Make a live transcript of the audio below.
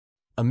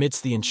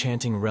Amidst the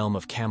enchanting realm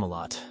of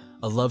Camelot,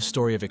 a love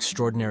story of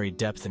extraordinary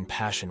depth and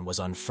passion was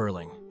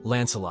unfurling.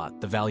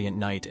 Lancelot, the valiant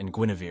knight, and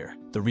Guinevere,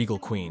 the regal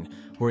queen,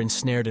 were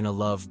ensnared in a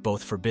love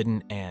both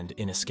forbidden and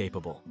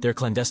inescapable. Their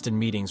clandestine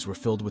meetings were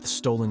filled with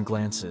stolen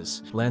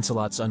glances.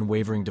 Lancelot's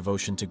unwavering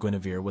devotion to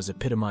Guinevere was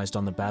epitomized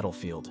on the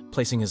battlefield,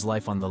 placing his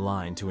life on the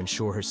line to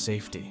ensure her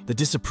safety. The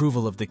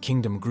disapproval of the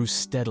kingdom grew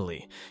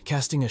steadily,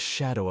 casting a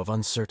shadow of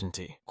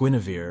uncertainty.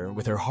 Guinevere,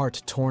 with her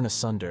heart torn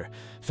asunder,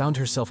 found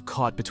herself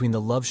caught between the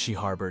love she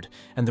harbored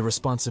and the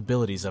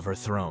responsibilities of her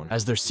throne.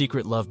 As their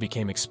secret love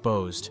became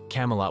exposed,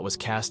 Camelot was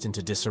cast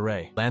into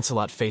disarray.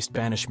 Lancelot faced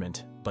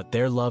banishment, but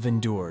their love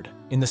endured.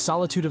 In the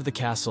solitude of the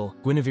castle,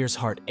 Guinevere's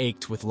heart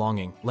ached with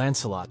longing.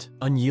 Lancelot,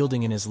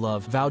 unyielding in his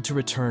love, vowed to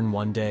return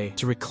one day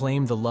to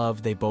reclaim the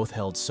love they both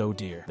held so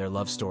dear. Their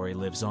love story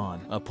lives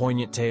on, a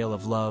poignant tale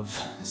of love,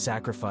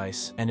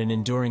 sacrifice, and an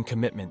enduring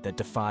commitment that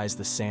defies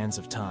the sands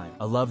of time.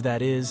 A love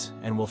that is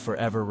and will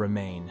forever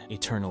remain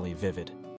eternally vivid.